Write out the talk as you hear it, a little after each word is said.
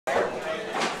What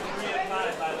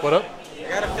up? I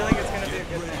got a feeling it's going to be a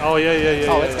good match. Oh, yeah.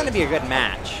 Oh, it's going to be a good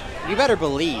match. You better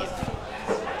believe.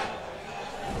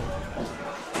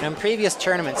 In previous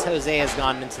tournaments, Jose has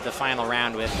gone into the final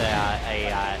round with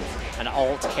an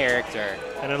alt character.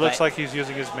 And it looks like he's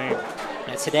using his main.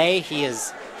 Today, he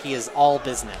is all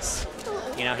business.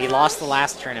 You know, he lost the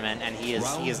last tournament, and he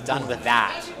is done with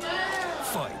that.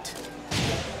 Fight.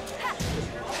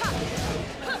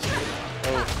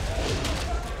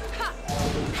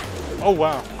 Oh,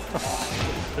 wow.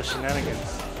 The shenanigans.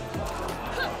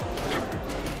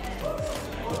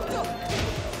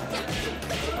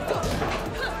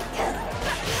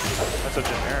 That's a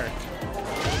generic.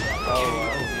 Oh,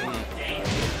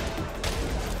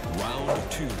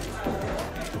 Round 2.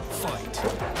 Fight.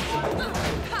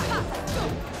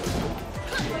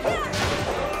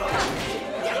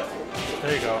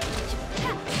 there you go.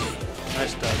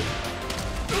 Nice dub.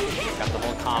 Got the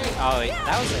whole combo. Oh,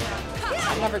 that was it.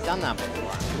 I've never done that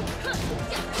before.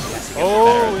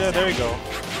 Oh, yeah, there you go.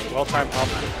 Well-timed pop.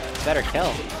 Better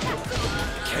kill.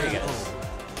 There he goes.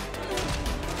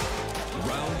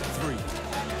 Round 3.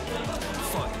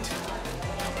 Fight.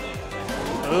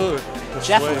 Ooh,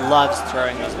 Jeff sway. loves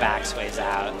throwing those back sways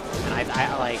out. And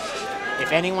I like,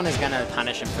 if anyone is going to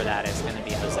punish him for that, it's going to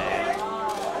be Jose.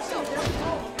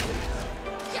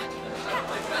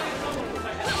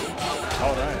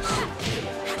 Oh, nice.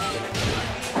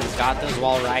 He's got those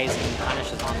wall rising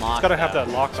punishes on lock. He's got to have that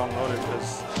locked on loaded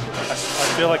because I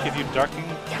feel like if you're ducking,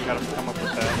 you got to come up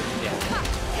with that. Yeah.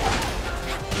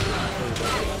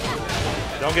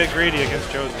 Don't get greedy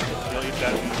against Josie. He'll eat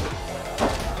that meat.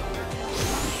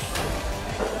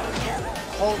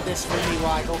 Hold this for me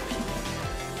while I go.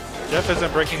 Jeff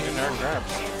isn't breaking generic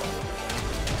grabs.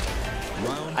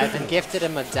 I've been gifted a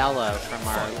Modelo from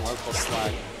our local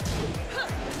slug.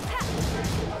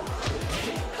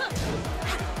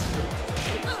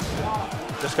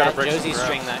 Just got to That break Josie some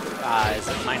string grabs. that is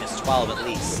a -12 at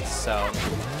least, so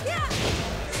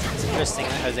it's interesting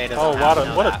that Jose doesn't Oh, have to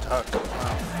know what a that. duck.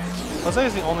 Wow. Jose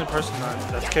is the only person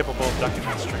that's capable of ducking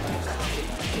that string.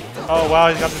 Oh, wow,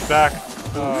 he's got his back.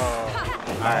 Oh.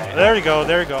 Alright. There you go,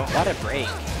 there you go. What a break.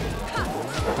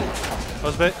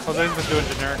 Jose's been doing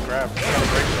generic grabs.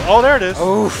 Oh, there it is.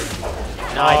 Oof.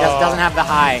 No, he doesn't have the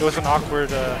high. It was an awkward...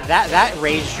 That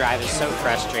rage drive is so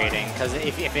frustrating because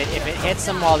if it hits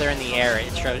them while they're in the air,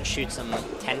 it shoots them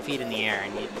 10 feet in the air,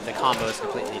 and the combo is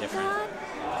completely different.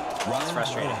 It's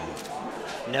frustrating.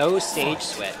 No stage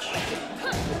switch.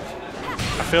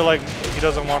 I feel like he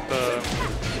doesn't want the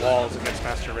walls against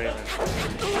Master Raven.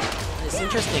 It's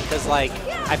interesting because, like,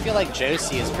 I feel like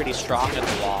Josie is pretty strong at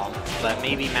the wall, but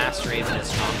maybe Master Raven is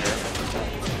stronger.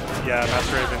 Yeah,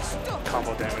 Master Raven's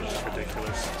combo damage is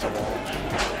ridiculous. It's a wall.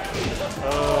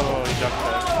 Oh, he ducked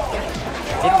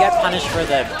that. Didn't get punished for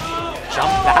the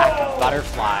jump back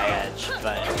butterfly edge,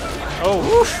 but Oh,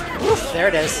 oof, oof, there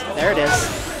it is, there it is.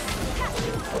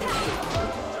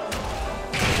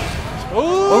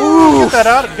 Ooh, get that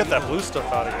out, get that blue stuff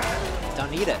out of here.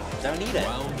 Don't need it, don't need it.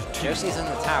 Josie's in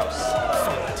the house.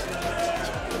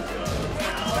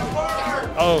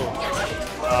 Oh,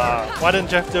 why didn't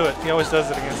Jeff do it? He always does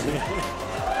it against me.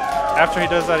 After he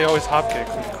does that, he always hop kicks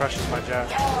and crushes my jab.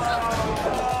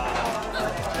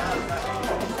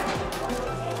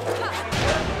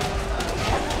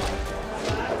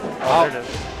 Oh, there it is.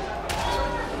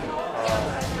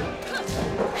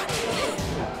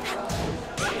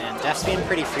 Man, Jeff's being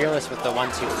pretty fearless with the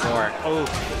 1-2-4. Oh,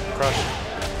 crush.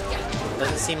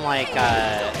 Doesn't seem like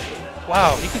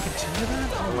Wow, he can continue that?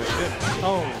 Oh my goodness.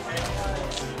 Oh.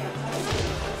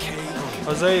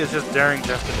 Jose is just daring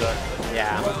Jeff to duck.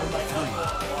 yeah.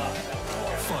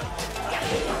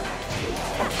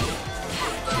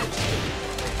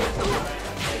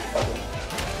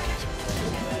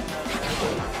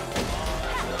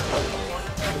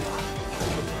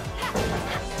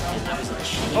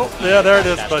 Oh, yeah, there it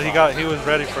is, but he was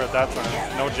ready for it that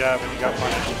time. No jab, and he got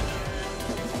punished.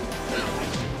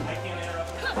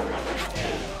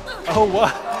 Oh,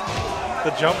 what?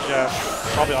 The jump jab.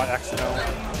 Probably on accident.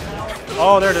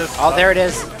 Oh, there it is. Oh, there it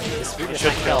is. It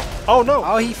should kill. Oh, no.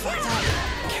 Oh, he fucked up.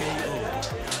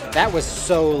 That was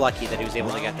so lucky that he was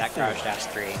able to get that crouch dash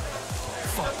 3.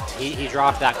 He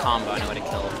dropped that combo and it would have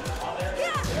killed.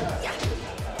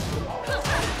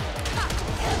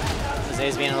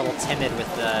 Jose's being a little timid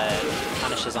with the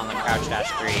punishes on the crouch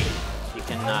dash 3. You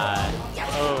can,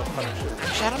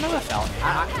 actually, I don't know if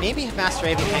maybe if Master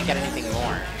Raven can't get anything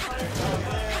more.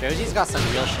 Josie's got some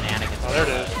real shenanigans. Oh, there it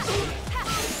is.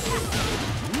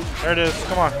 There it is.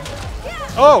 Come on.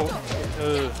 Oh!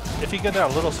 If he get that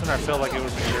a little sooner, I feel like it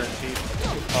was guaranteed.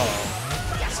 Uh-oh.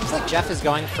 Seems like Jeff is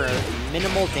going for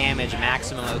minimal damage,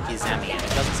 maximum Okizemi, and it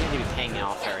doesn't seem to be paying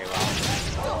off very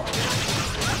well.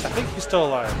 I think he's still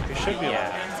alive. He should be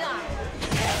alive.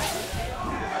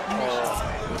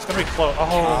 Oh, it's gonna be close.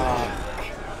 Oh.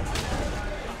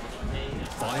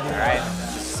 Alright,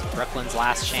 this is Brooklyn's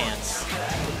last chance.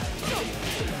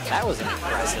 That was an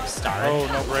impressive start. Oh,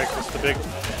 no break. That's the big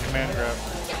command grab.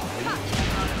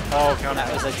 Oh, counter.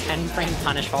 That was a 10-frame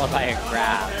punish followed by a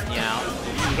grab, you know?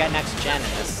 You got next gen in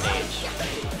this stage.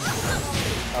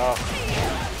 Oh.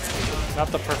 Not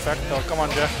the perfecto. Come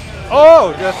on, Jeff.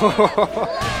 Oh, Jeff.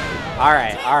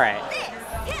 Alright, alright.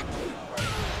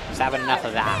 Just having enough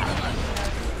of that.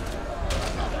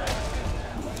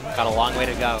 Got a long way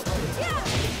to go.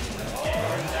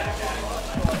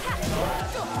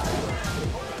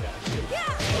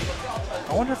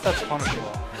 I wonder if that's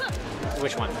punishable.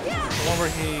 Which one? The one where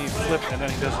he flipped and then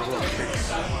he does a little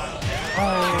kicks.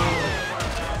 Oh.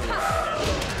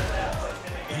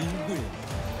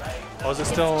 Oh, is it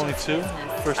still only 2?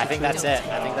 I think that's it.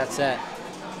 I think that's it.